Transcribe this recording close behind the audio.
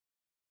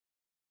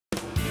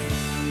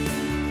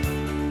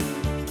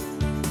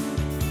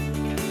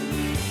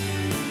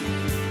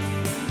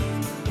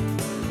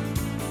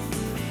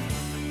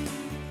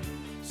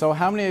So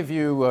how many of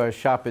you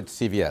shop at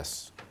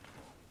CVS?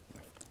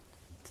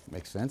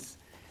 Makes sense.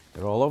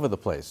 They're all over the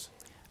place.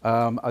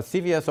 A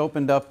CVS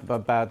opened up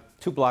about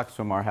 2 blocks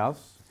from our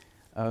house,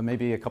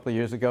 maybe a couple of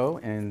years ago,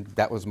 and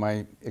that was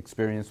my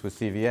experience with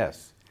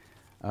CVS.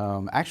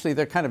 Actually,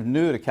 they're kind of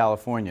new to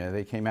California.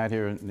 They came out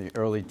here in the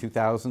early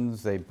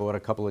 2000s. They bought a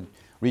couple of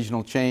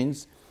regional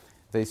chains.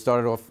 They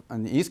started off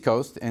on the East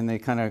Coast, and they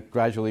kind of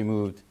gradually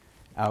moved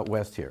out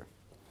west here.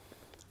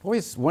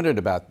 Always wondered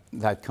about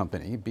that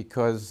company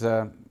because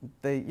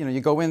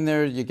you go in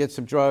there, you get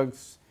some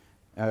drugs,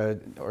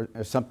 or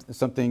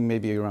something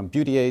maybe around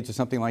beauty aids or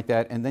something like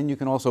that, and then you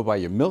can also buy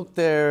your milk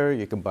there.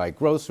 You can buy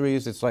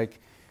groceries. It's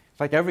like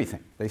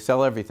everything. They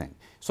sell everything.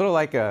 Sort of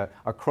like a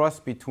cross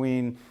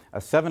between a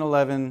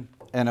 7-Eleven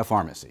and a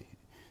pharmacy.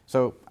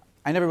 So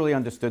I never really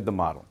understood the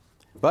model,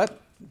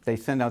 but they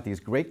send out these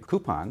great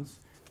coupons,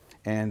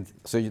 and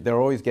so they're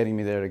always getting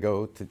me there to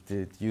go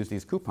to use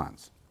these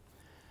coupons.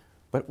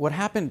 But what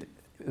happened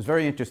is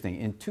very interesting.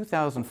 In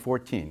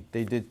 2014,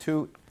 they did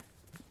 2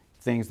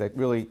 things that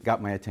really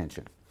got my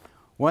attention.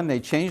 One, they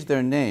changed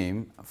their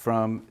name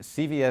from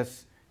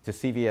CVS to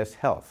CVS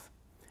Health.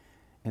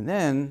 And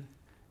then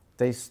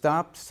they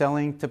stopped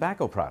selling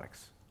tobacco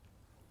products.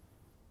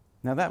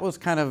 Now that was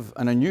kind of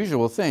an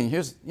unusual thing.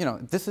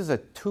 This is a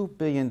 $2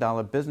 billion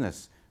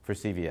business for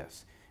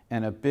CVS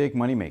and a big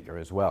moneymaker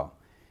as well.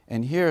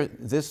 And here,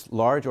 this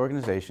large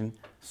organization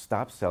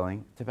stopped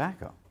selling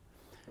tobacco.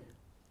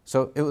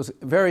 So it was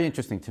very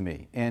interesting to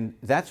me. And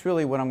that's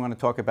really what I'm going to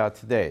talk about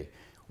today.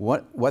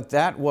 What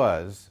that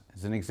was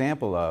is an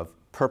example of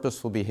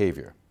purposeful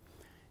behavior.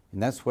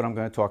 And that's what I'm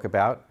going to talk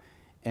about.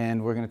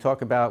 And we're going to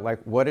talk about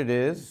what it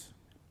is,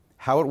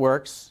 how it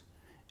works,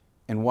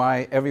 and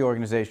why every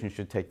organization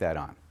should take that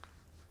on.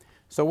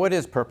 So what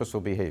is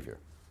purposeful behavior?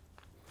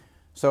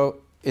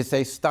 So it's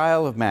a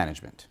style of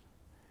management.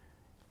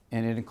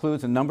 And it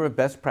includes a number of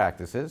best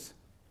practices.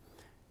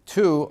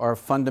 2 are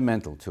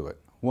fundamental to it.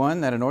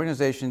 1, that an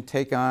organization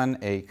take on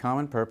a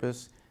common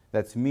purpose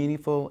that's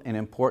meaningful and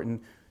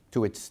important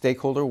to its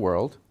stakeholder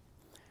world.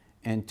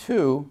 And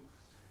 2,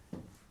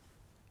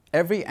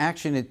 every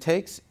action it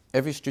takes,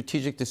 every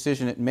strategic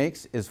decision it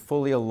makes is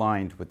fully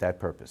aligned with that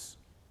purpose.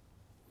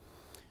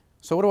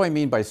 So what do I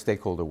mean by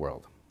stakeholder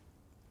world?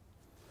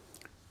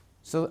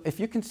 So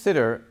if you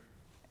consider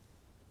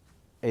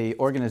an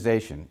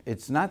organization,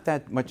 it's not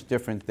that much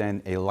different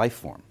than a life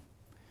form.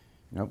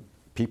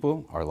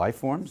 People are life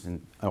forms,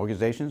 and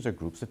organizations are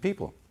groups of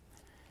people.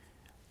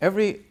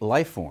 Every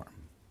life form,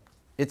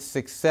 its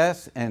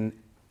success and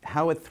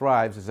how it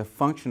thrives is a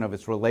function of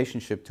its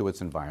relationship to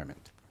its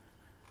environment.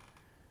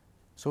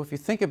 So if you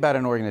think about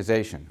an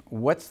organization,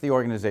 what's the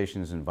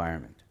organization's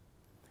environment?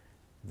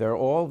 They're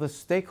all the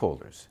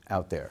stakeholders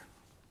out there.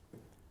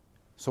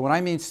 So when I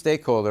mean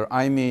stakeholder,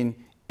 I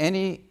mean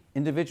any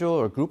individual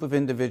or group of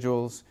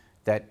individuals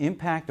that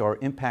impact or are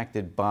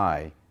impacted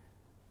by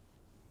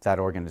that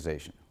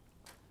organization.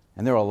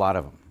 And there are a lot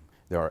of them.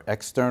 There are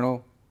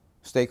external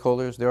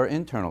stakeholders, there are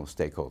internal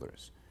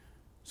stakeholders.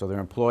 So there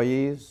are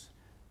employees,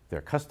 there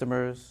are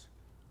customers,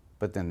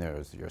 but then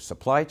there's your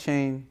supply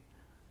chain,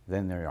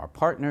 then there are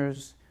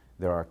partners,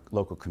 there are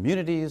local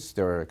communities,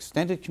 there are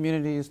extended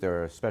communities,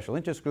 there are special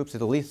interest groups.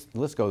 The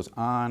list goes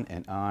on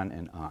and on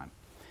and on.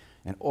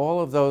 And all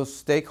of those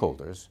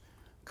stakeholders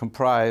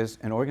comprise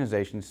an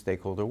organization's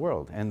stakeholder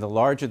world. And the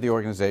larger the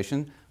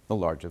organization, the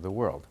larger the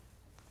world.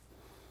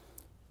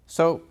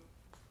 So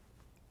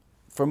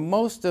for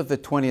most of the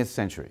 20th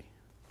century,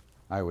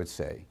 I would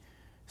say,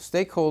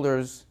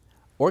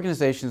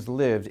 organizations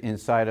lived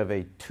inside of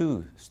a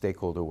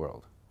 2-stakeholder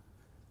world.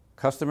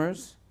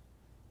 Customers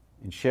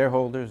and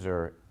shareholders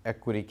or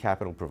equity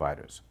capital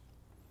providers.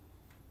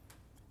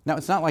 Now,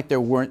 it's not like they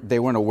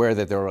weren't aware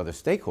that there were other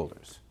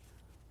stakeholders,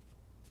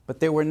 but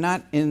they were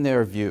not in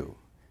their view.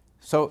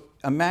 So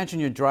imagine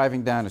you're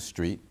driving down a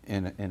street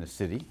in a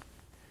city,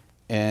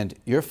 and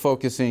you're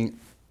focusing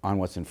on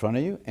what's in front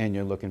of you, and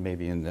you're looking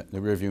maybe in the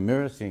rearview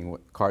mirror, seeing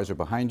what cars are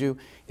behind you.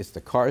 It's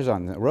the cars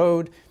on the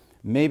road,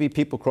 maybe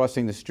people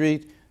crossing the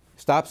street,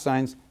 stop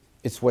signs.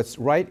 It's what's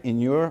right in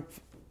your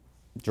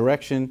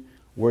direction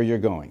where you're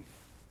going.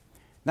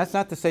 That's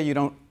not to say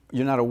you're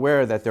not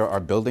aware that there are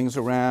buildings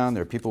around,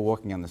 there are people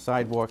walking on the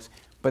sidewalks,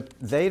 but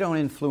they don't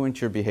influence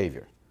your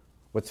behavior.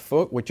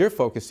 What you're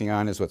focusing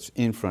on is what's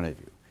in front of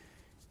you.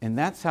 And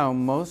that's how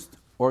most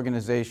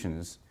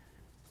organizations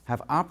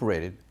have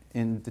operated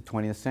in the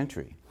 20th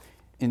century.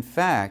 In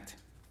fact,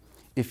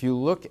 if you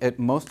look at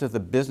most of the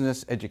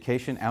business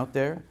education out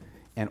there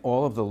and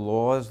all of the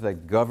laws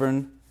that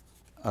govern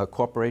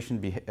corporation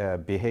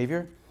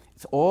behavior,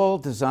 it's all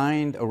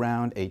designed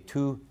around a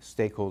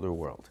 2-stakeholder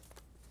world.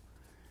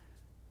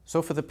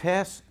 So for the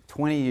past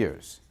 20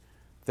 years,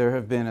 there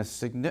have been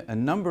a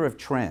number of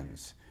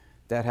trends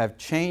that have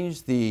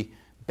changed the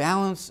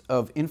balance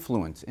of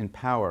influence and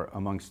power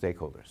among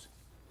stakeholders.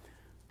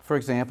 For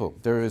example,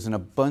 there is an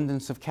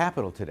abundance of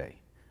capital today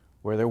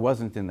where there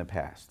wasn't in the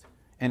past,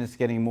 and it's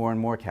getting more and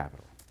more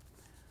capital.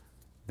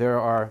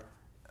 There's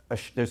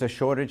a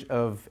shortage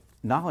of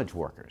knowledge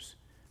workers,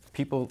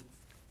 people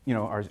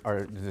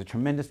there's a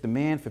tremendous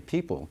demand for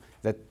people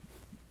that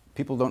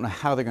people don't know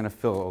how they're going to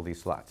fill all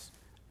these slots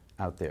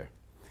out there.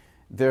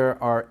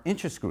 There are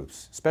interest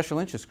groups, special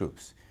interest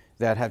groups,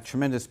 that have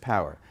tremendous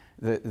power.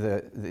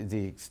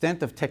 The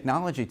extent of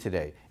technology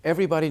today,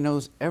 everybody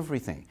knows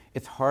everything.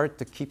 It's hard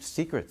to keep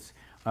secrets.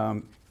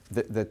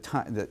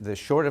 The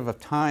short of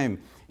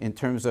time in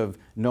terms of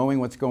knowing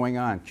what's going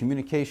on,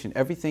 communication,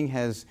 everything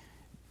has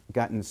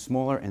gotten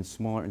smaller and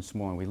smaller and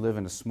smaller. We live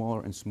in a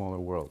smaller and smaller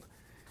world.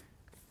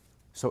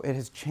 So it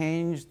has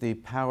changed the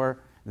power,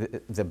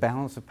 the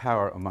balance of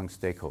power among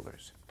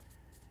stakeholders.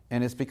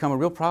 And it's become a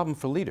real problem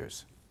for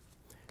leaders.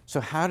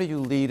 So how do you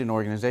lead an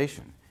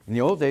organization? In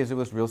the old days, it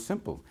was real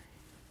simple.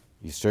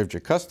 You served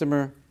your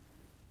customer,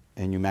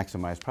 and you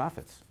maximized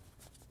profits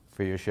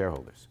for your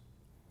shareholders.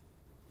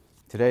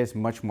 Today, it's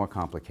much more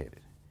complicated.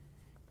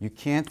 You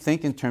can't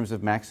think in terms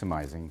of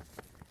maximizing.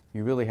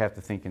 You really have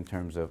to think in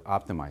terms of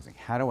optimizing.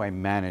 How do I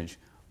manage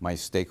my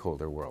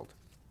stakeholder world?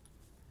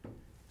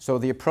 So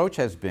the approach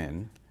has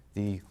been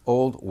the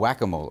old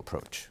whack-a-mole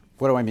approach.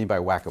 What do I mean by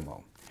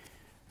whack-a-mole?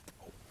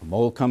 A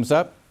mole comes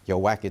up, you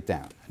whack it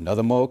down.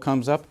 Another mole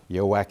comes up,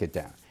 you whack it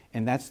down.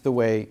 And that's the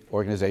way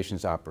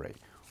organizations operate.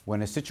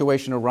 When a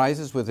situation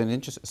arises with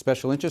a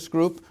special interest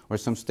group or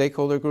some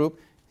stakeholder group,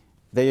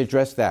 they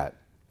address that.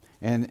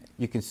 And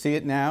you can see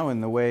it now in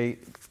the way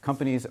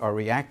companies are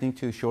reacting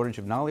to shortage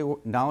of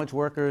knowledge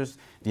workers,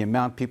 the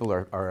amount people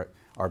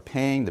are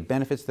paying, the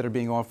benefits that are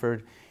being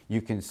offered.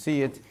 You can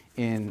see it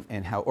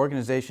in how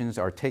organizations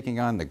are taking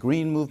on the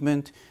green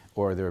movement,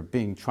 or they're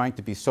trying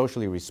to be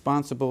socially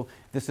responsible.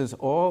 This is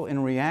all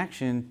in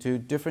reaction to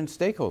different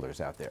stakeholders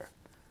out there.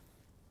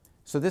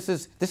 So this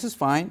is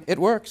fine. It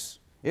works.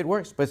 It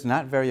works, but it's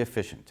not very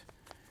efficient.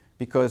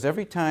 Because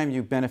every time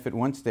you benefit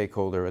one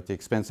stakeholder at the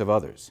expense of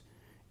others,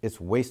 it's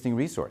wasting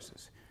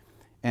resources.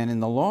 And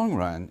in the long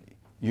run,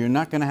 you're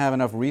not going to have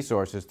enough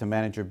resources to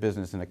manage your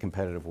business in a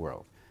competitive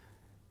world.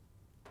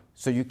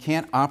 So you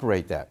can't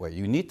operate that way.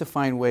 You need to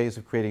find ways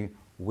of creating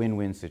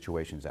win-win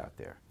situations out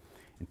there.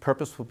 And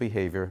purposeful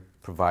behavior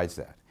provides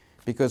that.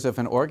 Because if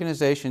an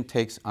organization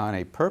takes on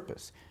a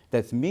purpose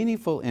that's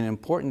meaningful and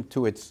important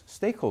to its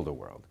stakeholder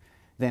world,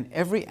 then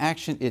every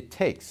action it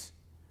takes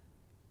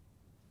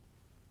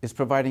is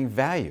providing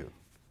value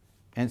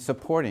and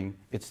supporting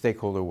its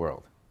stakeholder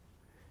world.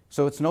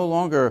 So it's no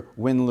longer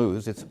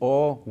win-lose, it's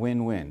all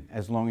win-win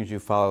as long as you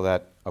follow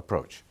that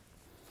approach.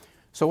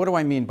 So what do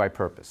I mean by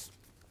purpose?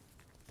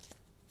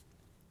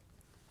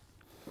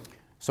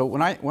 So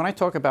when I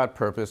talk about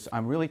purpose,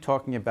 I'm really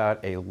talking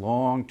about a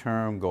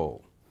long-term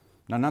goal.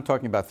 Now, I'm not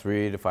talking about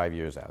 3 to 5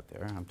 years out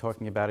there. I'm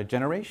talking about a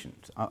generation.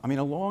 I mean,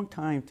 a long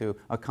time to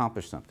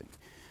accomplish something.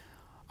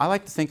 I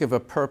like to think of a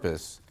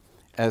purpose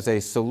as a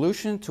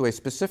solution to a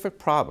specific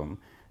problem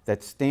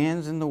that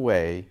stands in the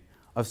way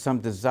of some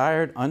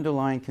desired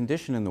underlying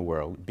condition in the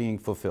world being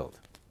fulfilled.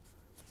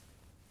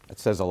 That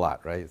says a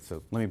lot, right?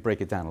 So let me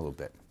break it down a little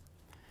bit.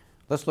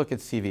 Let's look at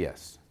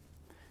CVS.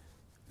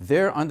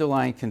 Their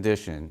underlying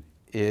condition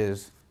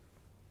is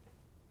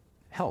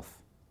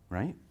health,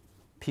 right?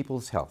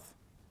 People's health.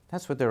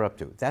 That's what they're up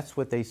to. That's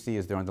what they see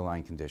as their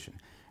underlying condition.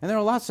 And there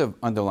are lots of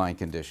underlying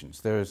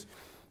conditions. There's,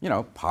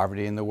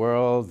 poverty in the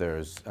world.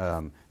 There's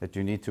that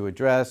you need to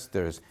address.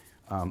 There's,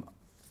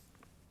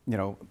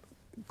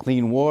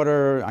 clean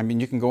water. I mean,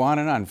 you can go on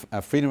and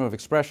on. Freedom of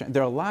expression.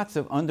 There are lots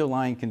of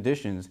underlying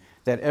conditions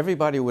that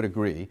everybody would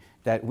agree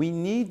that we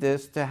need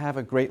this to have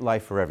a great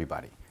life for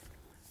everybody.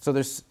 So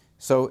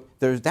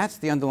that's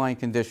the underlying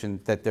condition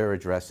that they're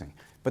addressing.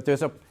 But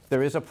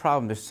there is a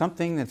problem. There's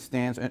something that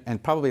stands,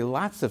 and probably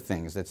lots of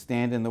things that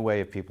stand in the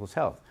way of people's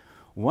health.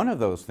 One of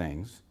those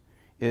things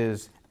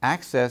is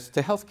access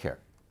to health care.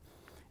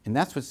 And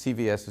that's what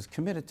CVS is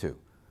committed to,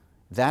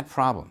 that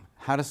problem,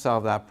 how to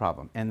solve that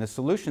problem. And the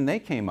solution they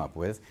came up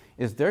with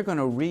is they're going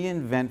to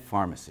reinvent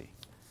pharmacy.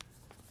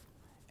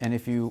 And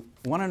if you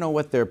want to know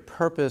what their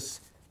purpose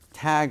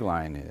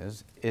tagline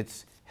is,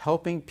 it's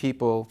helping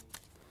people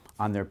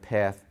on their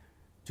path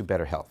to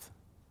better health.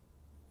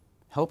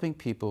 Helping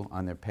people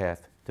on their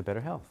path to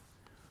better health.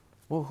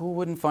 Well, who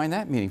wouldn't find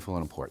that meaningful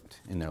and important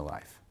in their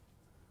life?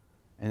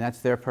 And that's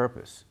their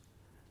purpose.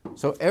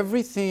 So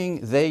everything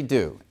they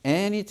do,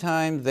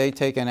 anytime they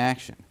take an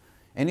action,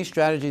 any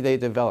strategy they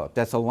develop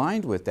that's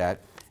aligned with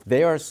that,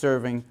 they are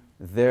serving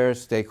their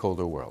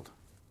stakeholder world.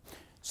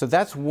 So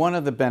that's one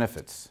of the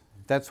benefits.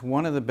 That's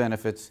one of the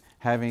benefits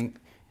having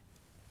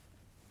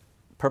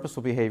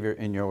purposeful behavior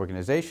in your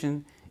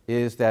organization,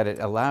 is that it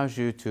allows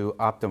you to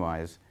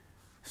optimize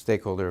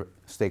stakeholder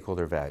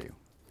value.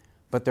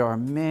 But there are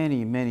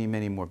many, many,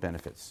 many more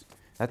benefits.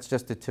 That's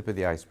just the tip of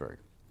the iceberg.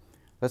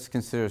 Let's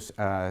consider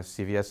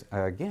CVS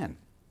again.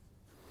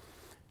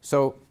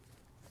 So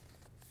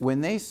when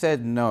they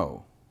said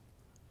no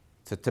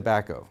to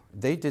tobacco,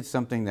 they did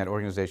something that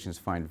organizations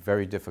find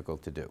very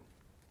difficult to do.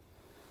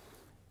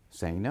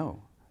 Saying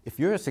no. If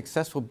you're a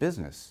successful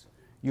business,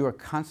 you are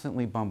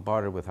constantly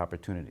bombarded with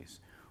opportunities.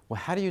 Well,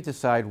 how do you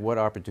decide what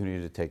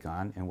opportunity to take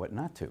on and what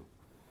not to?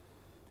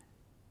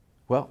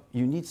 Well,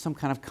 you need some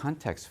kind of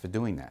context for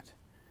doing that.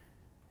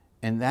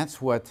 And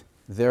that's what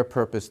their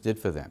purpose did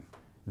for them.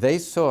 They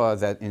saw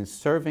that in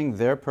serving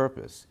their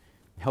purpose,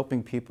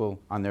 helping people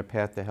on their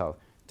path to health,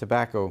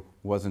 tobacco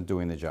wasn't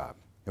doing the job.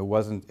 It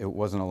wasn't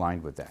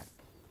aligned with that.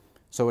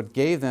 So it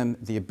gave them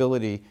the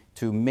ability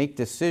to make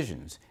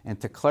decisions and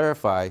to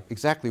clarify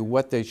exactly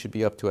what they should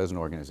be up to as an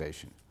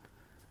organization.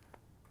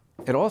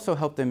 It also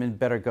helped them in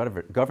better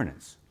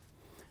governance.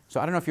 So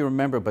I don't know if you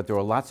remember, but there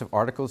were lots of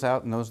articles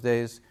out in those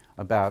days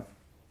about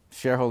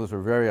shareholders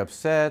were very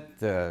upset.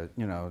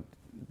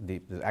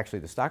 Actually,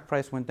 the stock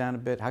price went down a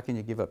bit. How can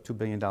you give up $2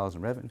 billion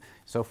in revenue?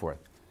 So forth.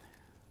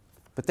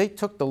 But they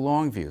took the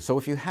long view. So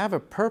if you have a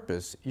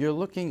purpose, you're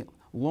looking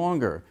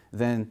longer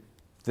than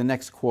the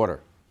next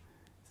quarter,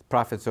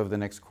 profits over the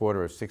next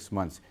quarter or 6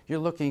 months. You're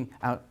looking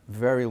out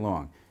very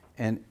long.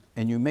 And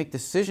you make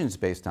decisions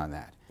based on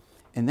that.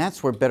 And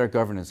that's where better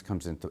governance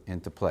comes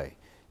into play.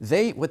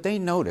 What they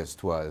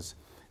noticed was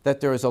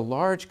that there is a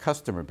large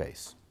customer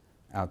base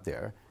out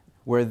there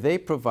where they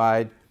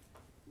provide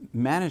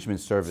management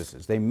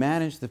services. They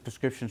manage the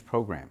prescriptions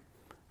program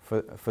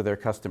for their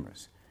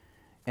customers.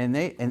 And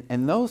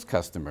those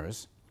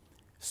customers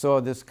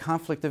saw this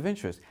conflict of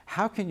interest.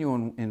 How can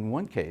you, in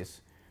one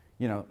case,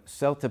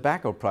 sell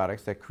tobacco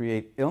products that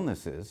create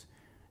illnesses,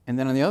 and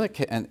then on the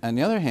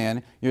other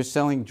hand, you're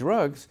selling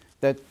drugs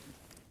that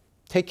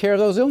take care of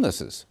those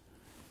illnesses?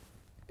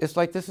 It's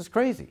like, this is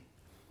crazy.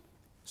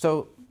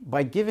 So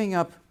by giving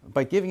up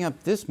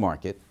this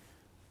market,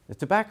 the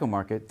tobacco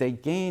market, they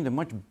gained a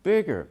much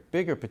bigger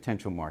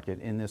potential market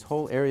in this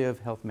whole area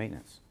of health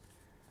maintenance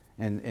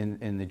and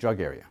in the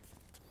drug area.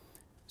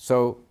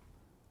 So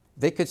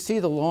they could see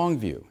the long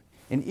view.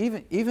 And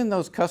even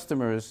those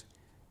customers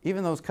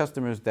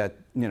that,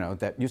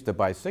 that used to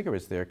buy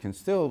cigarettes there can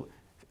still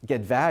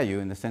get value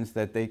in the sense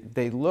that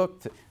they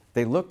look to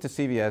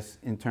CVS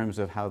in terms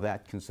of how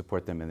that can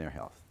support them in their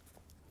health.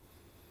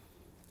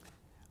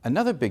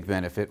 Another big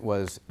benefit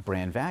was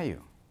brand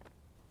value.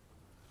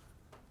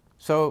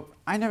 So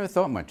I never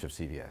thought much of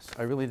CVS.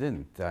 I really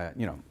didn't.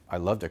 I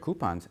loved their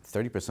coupons.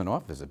 30%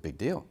 off is a big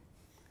deal.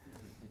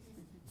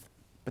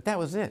 But that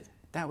was it.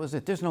 That was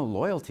it. There's no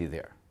loyalty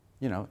there.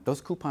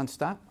 Those coupons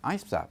stop, I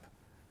stop.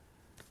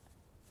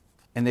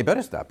 And they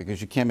better stop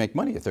because you can't make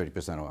money at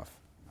 30% off,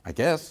 I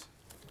guess.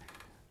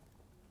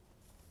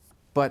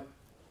 But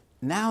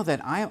now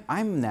that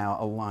I'm now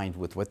aligned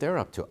with what they're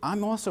up to,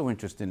 I'm also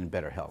interested in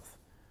better health.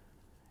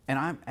 And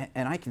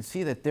I can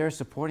see that they're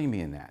supporting me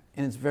in that.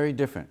 And it's very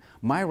different.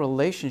 My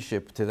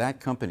relationship to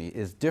that company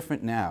is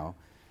different now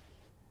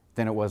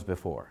than it was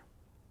before.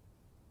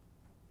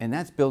 And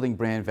that's building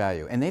brand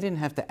value. And they didn't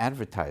have to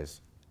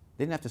advertise.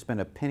 They didn't have to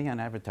spend a penny on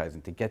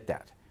advertising to get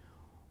that.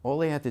 All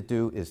they had to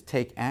do is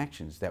take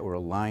actions that were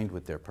aligned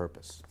with their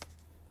purpose.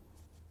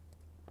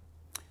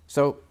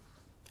 So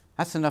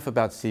that's enough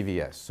about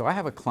CVS. So I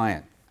had a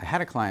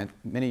client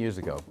many years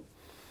ago,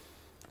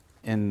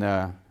 maybe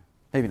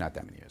not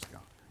that many years ago,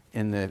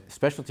 in the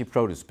specialty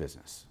produce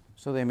business.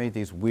 So they made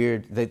these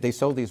weird, they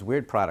sold these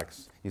weird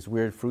products, these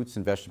weird fruits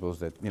and vegetables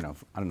that, I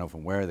don't know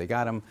from where they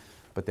got them,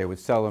 but they would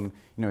sell them.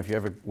 If you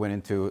ever went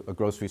into a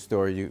grocery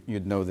store,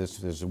 you'd know this.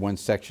 There's one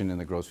section in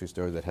the grocery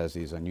store that has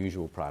these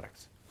unusual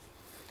products.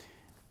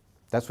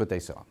 That's what they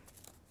saw.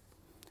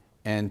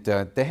 And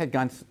they had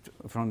gone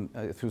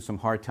through some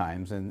hard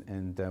times,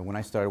 and when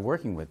I started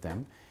working with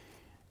them,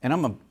 and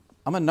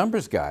I'm a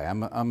numbers guy.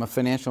 I'm a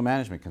financial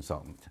management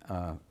consultant,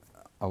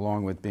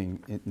 along with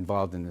being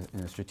involved in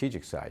the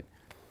strategic side.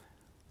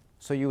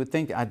 So you would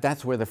think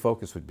that's where the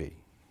focus would be,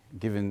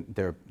 given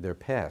their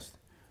past.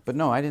 But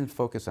no, I didn't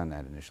focus on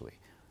that initially.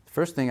 The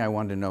first thing I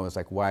wanted to know is,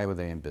 why were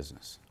they in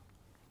business?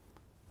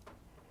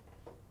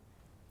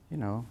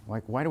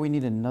 Why do we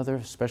need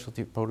another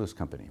specialty produce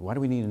company? Why do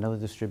we need another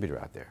distributor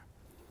out there?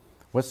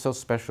 What's so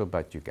special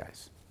about you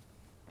guys?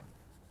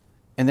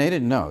 And they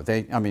didn't know.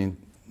 They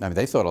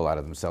thought a lot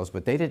of themselves,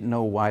 but they didn't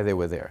know why they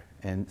were there.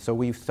 And so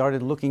we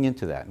started looking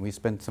into that, and we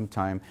spent some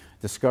time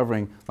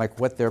discovering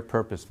what their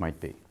purpose might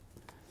be.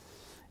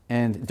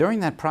 And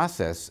during that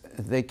process,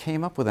 they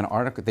came up with an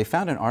article. They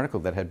found an article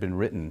that had been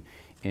written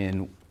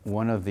in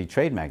one of the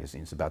trade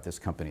magazines about this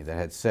company that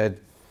had said,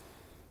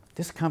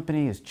 this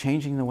company is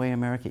changing the way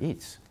America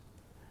eats.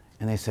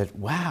 And they said,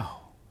 wow,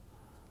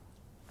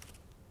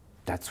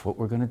 that's what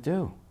we're going to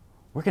do.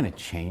 We're going to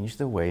change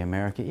the way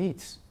America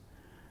eats.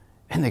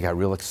 And they got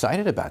real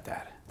excited about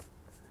that.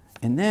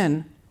 And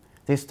then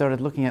they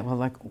started looking at,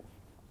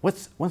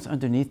 what's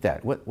underneath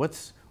that?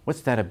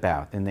 What's that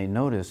about? And they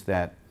noticed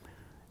that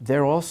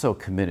they're also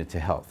committed to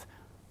health,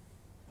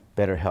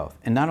 better health.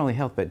 And not only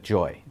health, but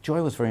joy.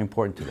 Joy was very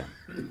important to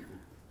them.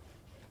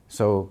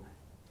 So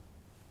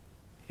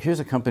here's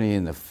a company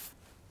in the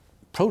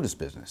produce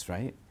business,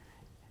 right?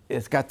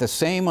 It's got the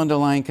same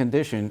underlying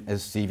condition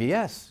as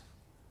CVS.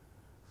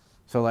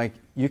 So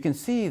you can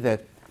see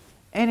that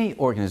any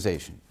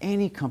organization,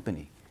 any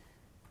company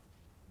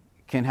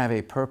can have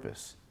a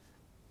purpose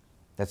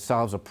that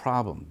solves a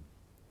problem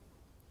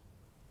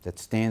that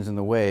stands in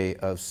the way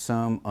of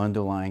some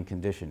underlying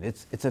condition.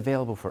 It's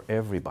available for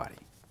everybody.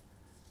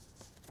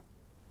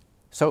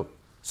 So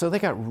they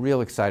got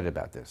real excited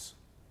about this.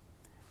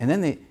 And then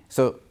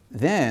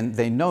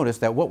they noticed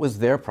that what was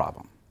their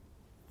problem?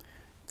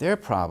 Their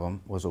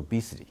problem was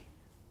obesity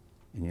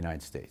in the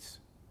United States.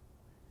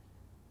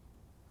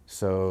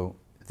 So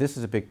this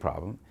is a big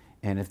problem,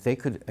 and if they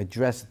could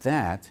address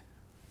that,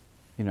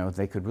 you know,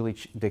 they could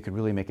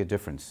really make a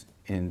difference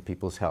in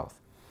people's health.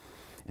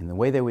 And the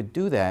way they would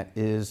do that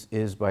is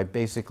by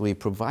basically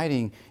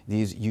providing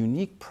these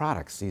unique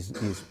products,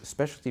 these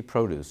specialty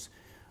produce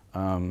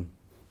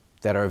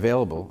that are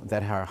available,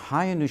 that are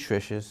high in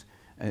nutritious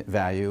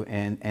value,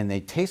 and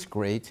they taste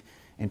great,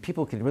 and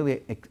people can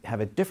really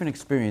have a different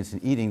experience in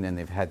eating than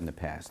they've had in the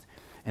past.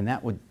 And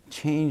that would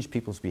change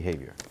people's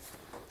behavior.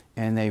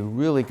 And they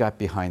really got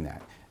behind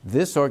that.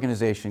 This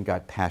organization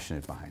got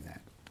passionate behind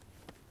that.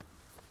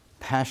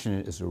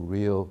 Passionate is a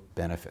real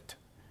benefit.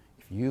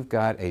 If you've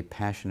got a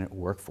passionate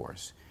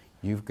workforce,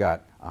 you've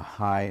got a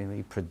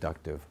highly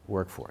productive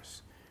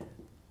workforce.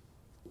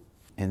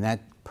 And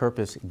that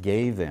purpose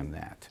gave them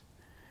that.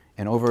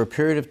 And over a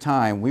period of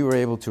time, we were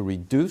able to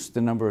reduce the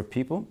number of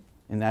people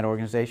in that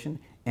organization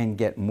and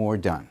get more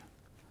done,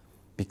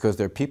 because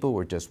their people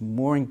were just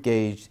more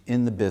engaged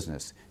in the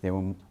business. They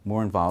were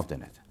more involved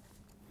in it.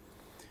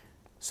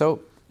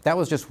 So that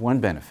was just one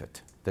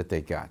benefit that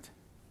they got.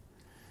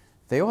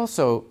 They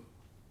also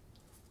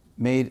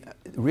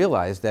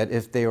realized that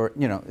if they were,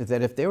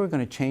 going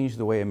to change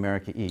the way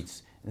America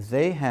eats,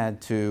 they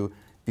had to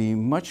be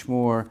much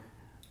more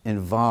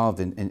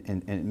involved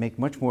and make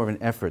much more of an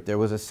effort. There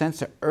was a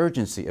sense of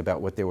urgency about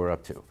what they were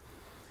up to.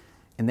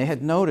 And they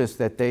had noticed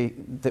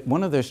that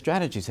one of their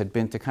strategies had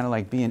been to kind of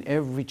like be in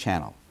every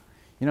channel.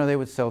 You know, they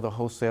would sell to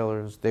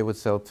wholesalers, they would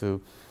sell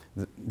to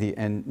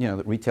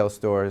the retail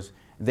stores,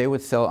 they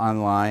would sell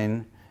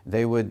online,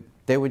 they would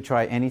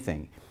try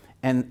anything.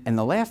 And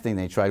the last thing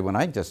they tried when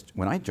I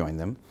joined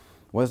them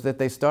was that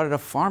they started a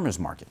farmer's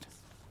market.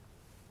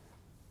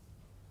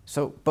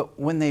 So, but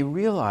when they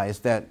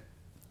realized that,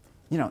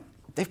 you know,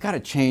 they've got to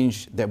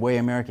change the way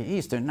America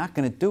eats, they're not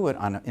going to do it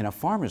in a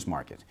farmer's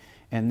market.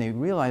 And they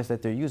realized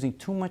that they're using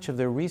too much of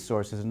their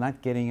resources and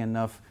not getting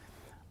enough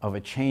of a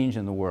change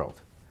in the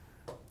world.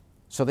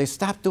 So they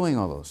stopped doing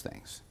all those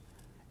things.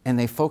 And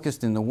they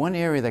focused in the one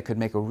area that could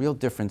make a real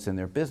difference in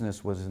their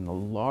business was in the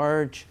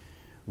large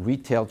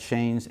retail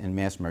chains and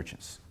mass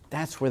merchants.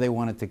 That's where they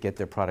wanted to get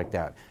their product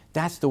out.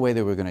 That's the way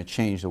they were going to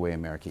change the way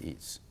America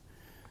eats.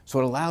 So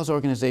it allows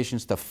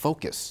organizations to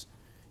focus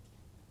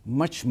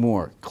much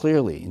more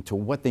clearly into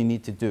what they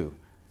need to do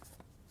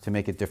to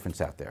make a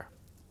difference out there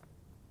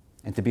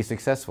and to be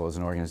successful as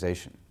an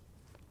organization.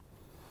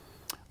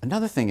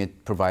 Another thing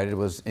it provided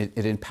was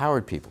it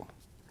empowered people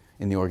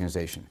in the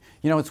organization.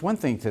 You know, it's one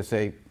thing to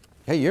say,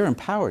 hey, you're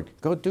empowered,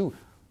 go do.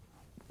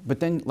 But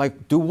then,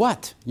 like, do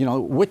what? You know,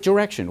 what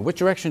direction? What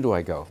direction do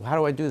I go? How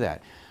do I do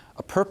that?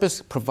 A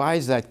purpose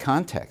provides that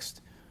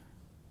context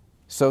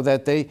so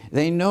that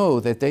they know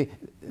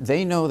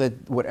that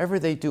whatever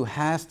they do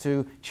has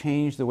to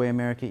change the way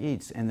America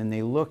eats. And then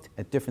they looked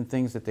at different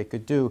things that they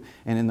could do.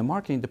 And in the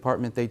marketing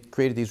department, they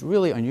created these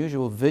really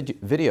unusual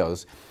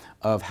videos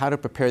of how to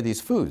prepare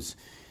these foods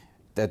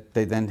that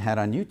they then had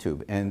on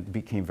YouTube and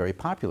became very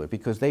popular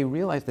because they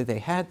realized that they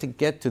had to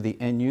get to the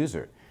end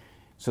user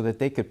so that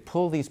they could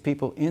pull these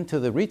people into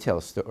the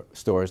retail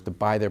stores to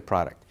buy their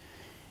product.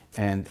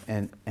 And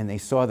they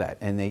saw that,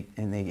 and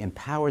they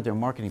empowered their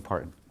marketing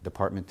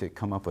department to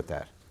come up with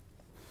that.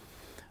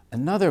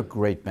 Another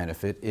great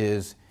benefit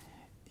is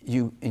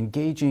you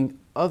engaging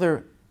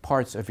other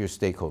parts of your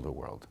stakeholder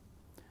world.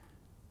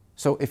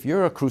 So if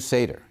you're a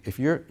crusader, if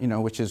you're, you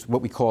know, which is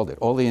what we called it,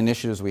 all the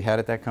initiatives we had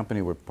at that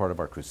company were part of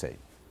our crusade.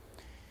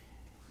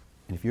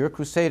 And if you're a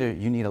crusader,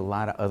 you need a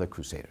lot of other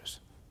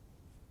crusaders,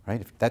 right?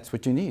 If that's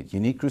what you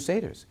need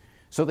crusaders.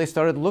 So they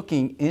started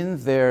looking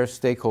in their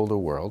stakeholder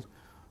world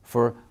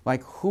for,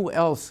 like, who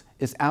else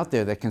is out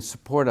there that can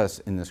support us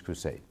in this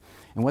crusade.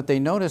 And what they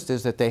noticed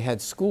is that they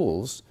had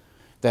schools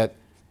that,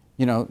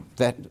 you know,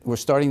 that were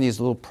starting these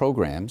little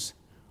programs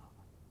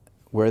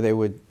where they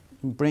would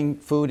bring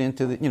food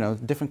into the, you know,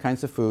 different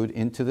kinds of food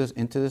into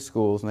the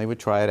schools, and they would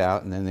try it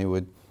out, and then they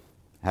would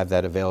have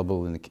that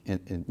available in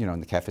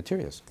the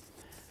cafeterias.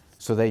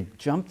 So they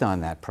jumped on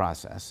that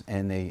process,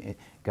 and they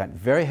got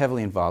very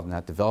heavily involved in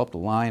that, developed a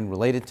line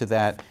related to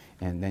that,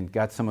 and then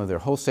got some of their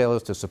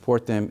wholesalers to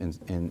support them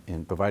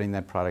in providing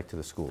that product to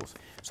the schools.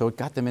 So it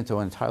got them into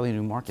an entirely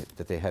new market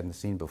that they hadn't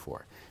seen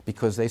before,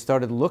 because they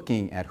started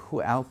looking at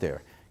who out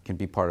there can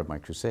be part of my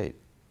crusade.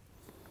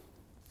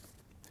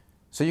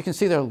 So you can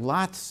see there are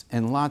lots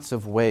and lots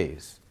of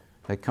ways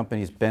that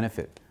companies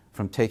benefit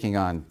from taking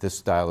on this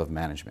style of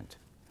management.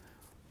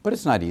 But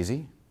it's not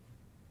easy.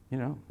 You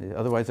know,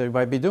 otherwise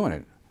everybody would be doing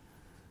it.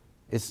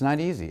 It's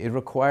not easy. It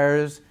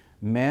requires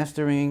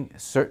mastering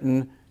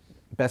certain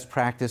best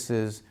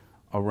practices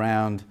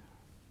around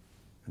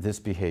this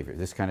behavior,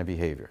 this kind of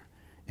behavior.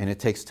 And it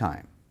takes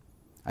time.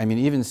 I mean,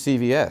 even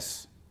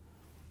CVS,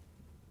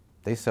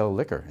 they sell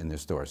liquor in their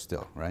stores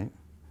still, right?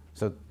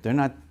 So they're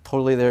not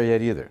totally there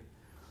yet either.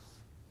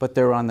 But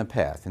they're on the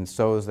path, and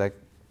so is that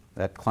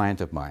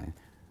client of mine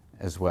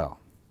as well.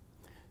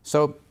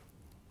 So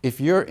If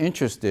you're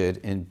interested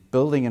in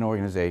building an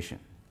organization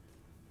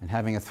and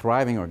having a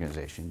thriving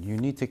organization, you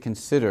need to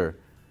consider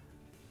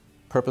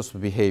purposeful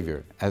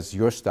behavior as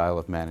your style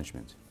of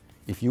management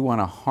if you want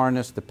to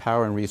harness the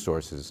power and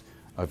resources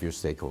of your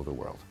stakeholder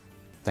world.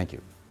 Thank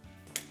you.